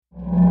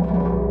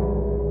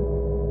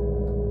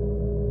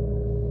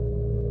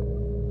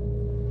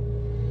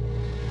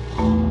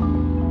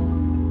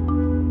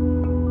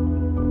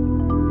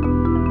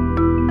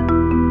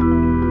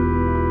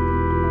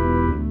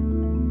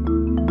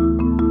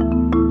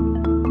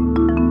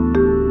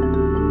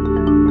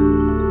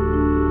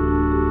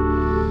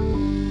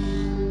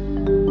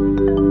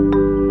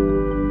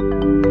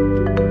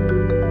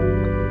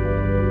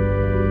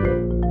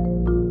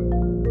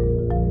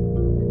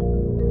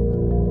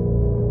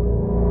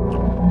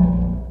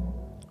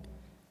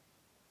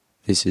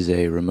This is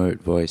a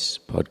remote voice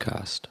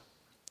podcast.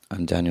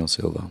 I'm Daniel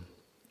Silva,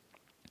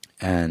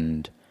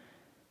 and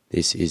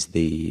this is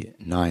the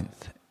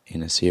 9th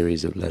in a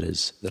series of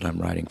letters that I'm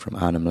writing from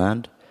Arnhem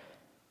Land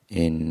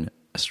in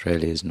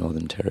Australia's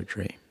Northern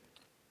Territory.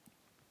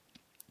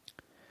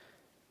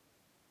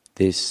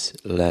 This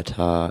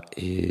letter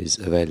is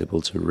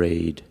available to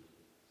read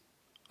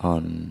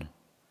on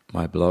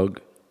my blog,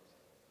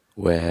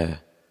 where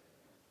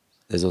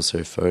there's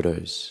also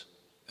photos,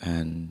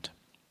 and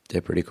they're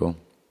pretty cool.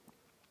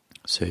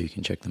 So you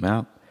can check them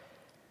out.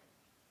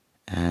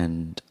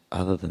 And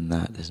other than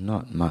that, there's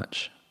not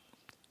much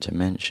to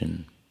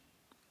mention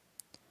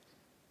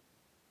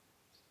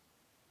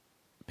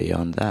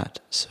beyond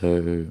that.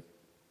 So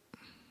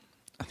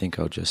I think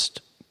I'll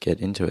just get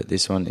into it.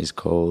 This one is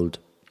called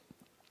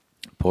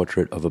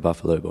Portrait of a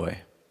Buffalo Boy.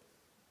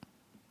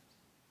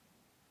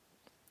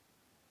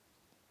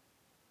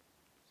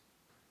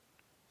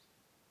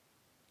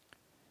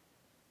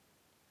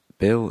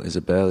 Bill is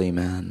a burly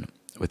man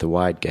with a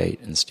wide gait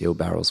and steel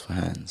barrels for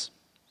hands.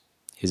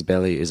 His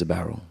belly is a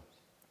barrel,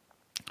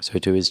 so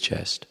too his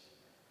chest.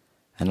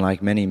 And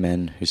like many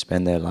men who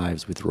spend their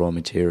lives with raw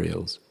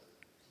materials,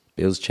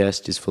 Bill's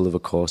chest is full of a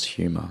coarse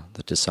humour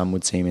that to some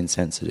would seem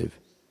insensitive,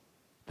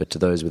 but to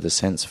those with a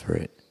sense for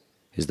it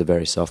is the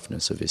very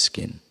softness of his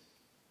skin.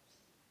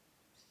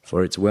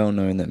 For it's well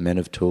known that men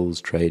of tools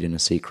trade in a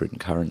secret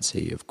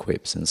currency of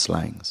quips and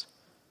slangs,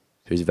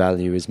 whose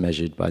value is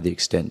measured by the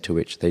extent to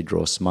which they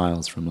draw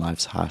smiles from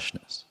life's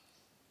harshness.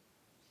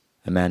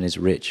 A man is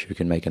rich who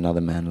can make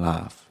another man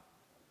laugh,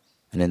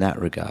 and in that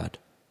regard,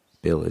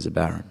 Bill is a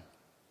baron.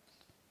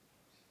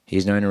 He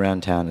is known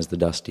around town as the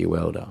Dusty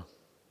Welder,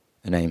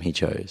 a name he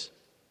chose.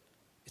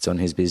 It's on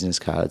his business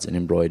cards and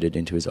embroidered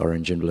into his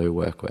orange and blue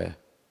workwear.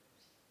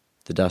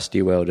 The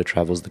Dusty Welder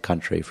travels the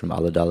country from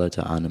Ulladulla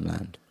to Arnhem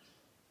Land,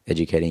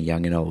 educating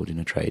young and old in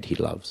a trade he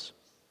loves.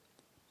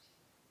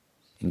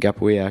 In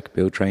Gapawiak,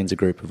 Bill trains a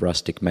group of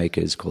rustic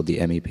makers called the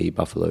MEP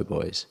Buffalo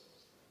Boys.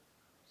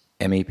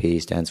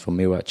 MEP stands for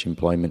Miwach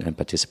Employment and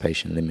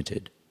Participation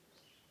Limited,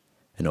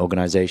 an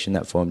organisation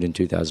that formed in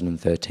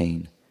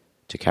 2013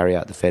 to carry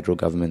out the federal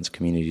government's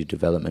community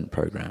development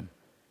program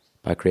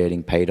by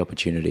creating paid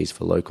opportunities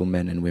for local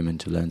men and women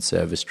to learn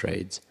service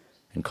trades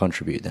and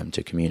contribute them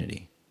to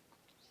community.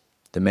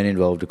 The men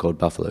involved are called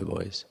Buffalo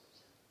Boys.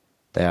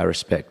 They are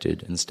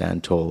respected and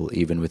stand tall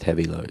even with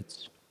heavy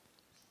loads.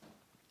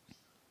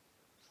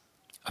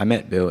 I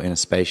met Bill in a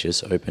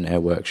spacious open-air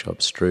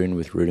workshop strewn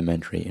with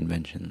rudimentary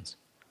inventions.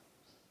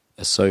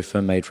 A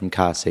sofa made from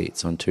car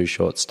seats on 2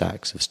 short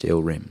stacks of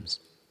steel rims.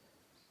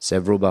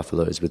 Several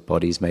buffaloes with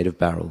bodies made of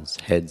barrels,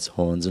 heads,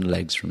 horns and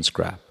legs from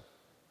scrap.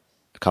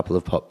 A couple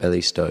of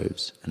pot-belly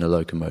stoves and a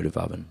locomotive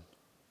oven.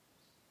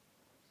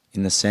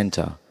 In the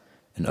centre,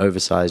 an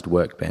oversized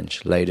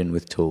workbench laden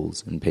with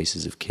tools and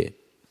pieces of kit.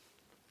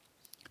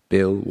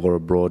 Bill wore a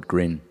broad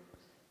grin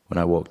when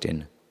I walked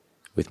in,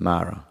 with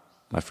Mara,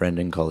 my friend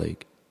and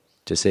colleague,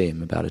 to see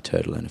him about a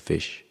turtle and a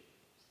fish.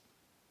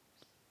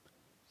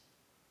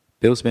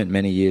 Bill spent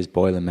many years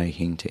boiler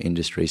making to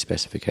industry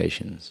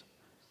specifications.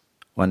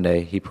 One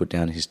day he put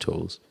down his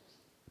tools,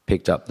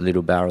 picked up the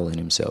little barrel in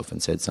himself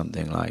and said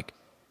something like,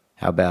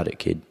 "How about it,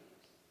 kid?"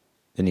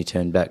 Then he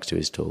turned back to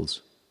his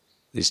tools,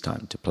 this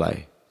time to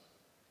play.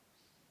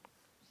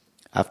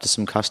 After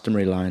some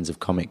customary lines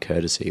of comic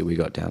courtesy, we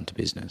got down to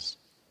business.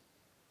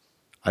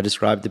 I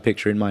described the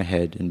picture in my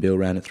head and Bill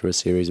ran it through a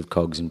series of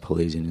cogs and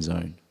pulleys in his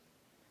own.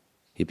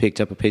 He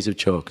picked up a piece of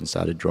chalk and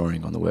started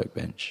drawing on the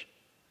workbench.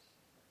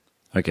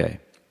 "Okay,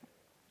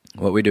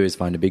 what we do is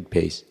find a big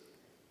piece."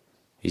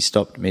 He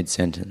stopped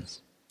mid-sentence,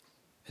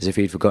 as if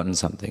he'd forgotten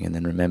something and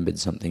then remembered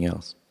something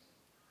else.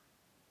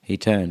 He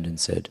turned and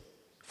said,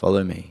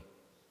 "Follow me."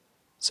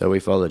 So we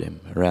followed him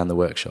around the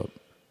workshop,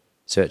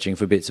 searching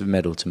for bits of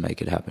metal to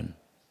make it happen.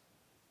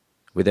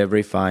 With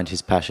every find,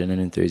 his passion and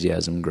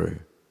enthusiasm grew.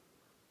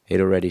 He'd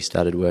already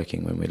started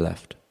working when we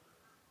left.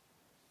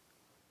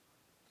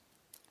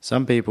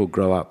 Some people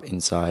grow up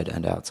inside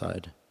and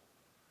outside.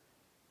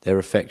 Their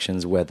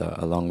affections weather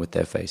along with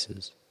their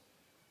faces.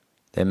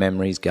 Their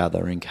memories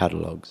gather in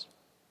catalogues.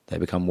 They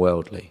become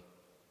worldly,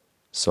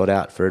 sought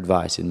out for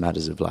advice in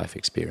matters of life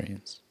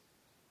experience.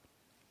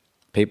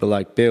 People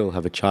like Bill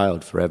have a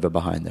child forever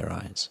behind their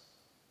eyes,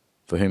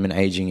 for whom an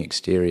aging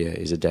exterior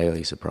is a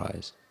daily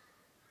surprise.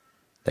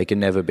 They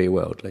can never be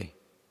worldly,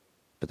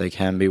 but they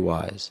can be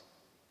wise,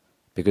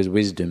 because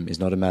wisdom is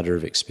not a matter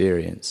of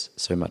experience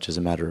so much as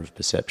a matter of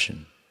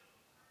perception.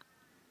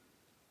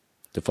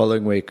 The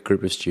following week, a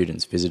group of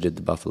students visited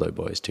the Buffalo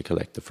Boys to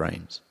collect the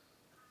frames.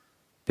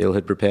 Bill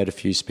had prepared a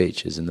few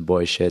speeches and the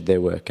boys shared their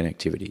work and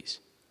activities.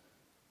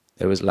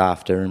 There was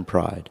laughter and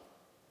pride,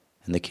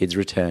 and the kids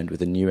returned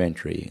with a new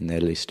entry in their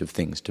list of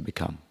things to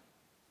become.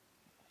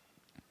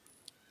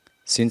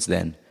 Since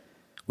then,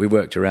 we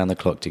worked around the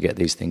clock to get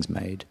these things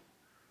made.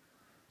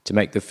 To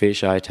make the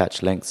fish, I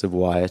attached lengths of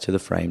wire to the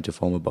frame to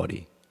form a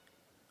body.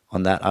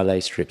 On that I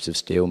lay strips of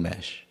steel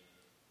mesh.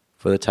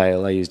 For the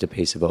tail I used a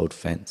piece of old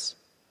fence.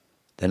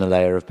 Then a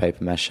layer of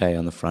paper mache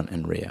on the front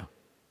and rear,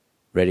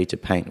 ready to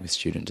paint with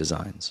student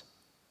designs.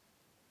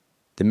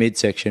 The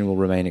midsection will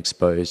remain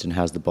exposed and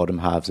house the bottom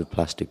halves of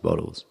plastic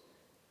bottles,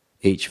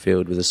 each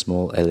filled with a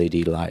small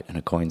LED light and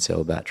a coin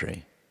cell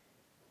battery.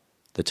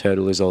 The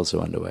turtle is also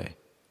underway.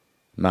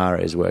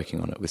 Mara is working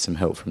on it with some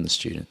help from the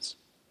students.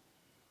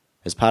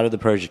 As part of the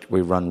project,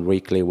 we run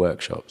weekly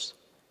workshops,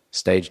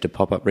 staged a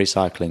pop-up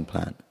recycling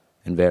plant,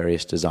 and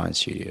various design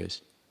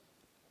studios.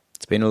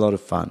 It's been a lot of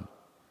fun,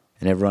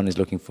 and everyone is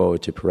looking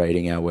forward to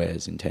parading our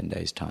wares in 10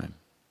 days' time.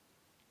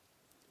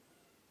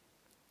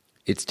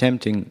 It's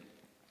tempting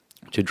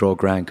to draw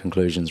grand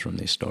conclusions from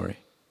this story,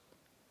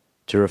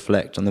 to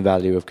reflect on the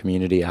value of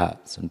community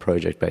arts and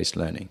project-based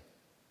learning,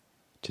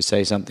 to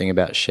say something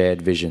about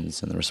shared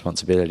visions and the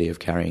responsibility of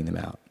carrying them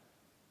out.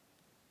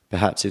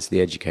 Perhaps it's the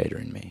educator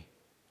in me,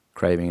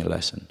 craving a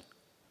lesson,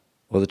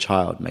 or the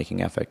child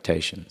making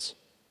affectations.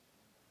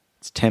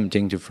 It's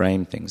tempting to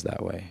frame things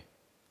that way,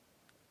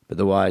 but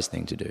the wise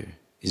thing to do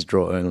is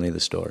draw only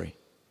the story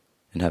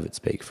and have it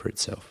speak for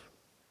itself.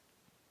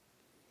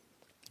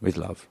 With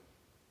love,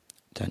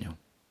 Daniel.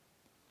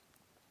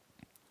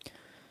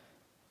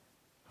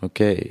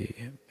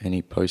 Okay,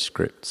 any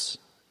postscripts?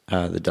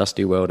 The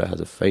Dusty Welder has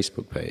a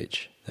Facebook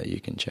page that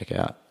you can check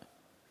out.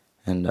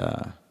 And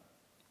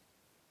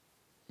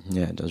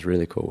it does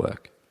really cool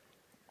work.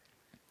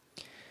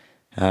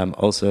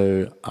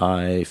 Also,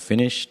 I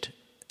finished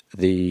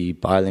the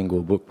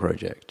bilingual book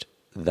project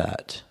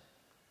that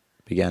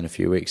began a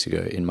few weeks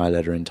ago in my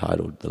letter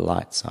entitled The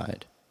Light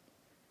Side.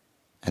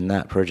 And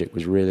that project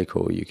was really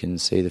cool. You can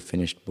see the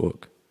finished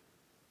book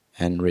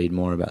and read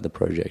more about the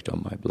project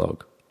on my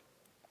blog.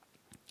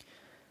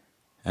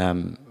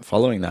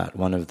 Following that,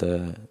 one of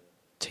the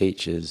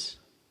teachers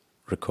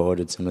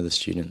recorded some of the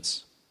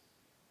students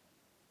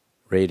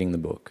reading the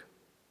book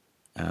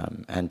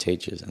and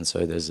teachers. And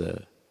so there's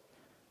a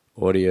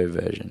audio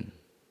version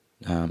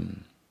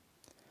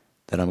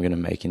that I'm going to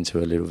make into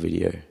a little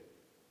video,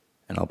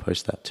 and I'll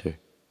post that too.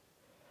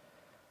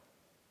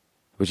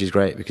 Which is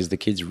great because the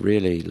kids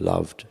really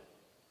loved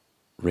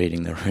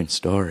reading their own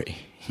story,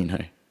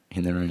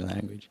 in their own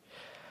language,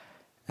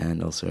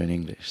 and also in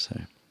English,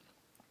 so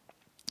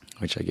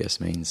which I guess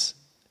means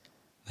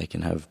they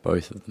can have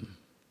both of them.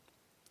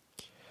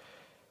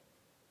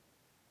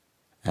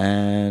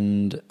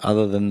 And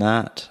other than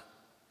that,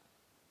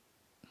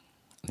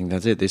 I think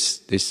that's it.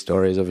 This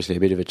story is obviously a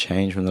bit of a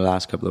change from the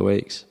last couple of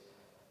weeks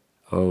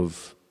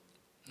of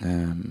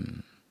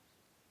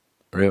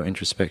real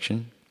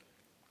introspection.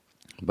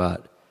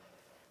 But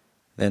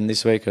then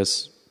this week I've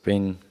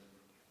been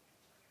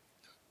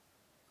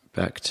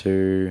back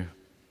to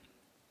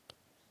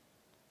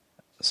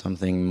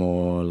something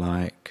more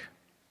like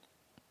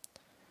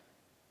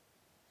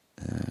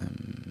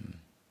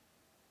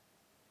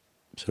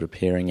sort of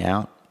peering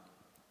out,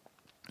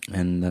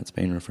 and that's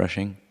been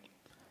refreshing.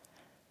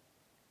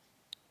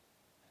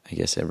 I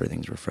guess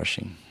everything's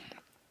refreshing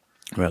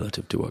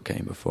relative to what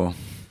came before.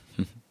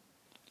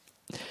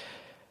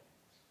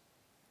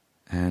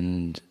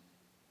 And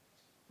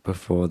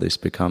before this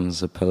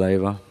becomes a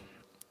palaver,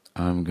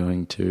 I'm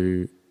going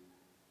to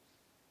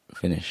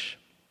finish.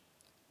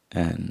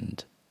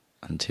 And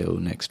until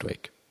next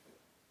week.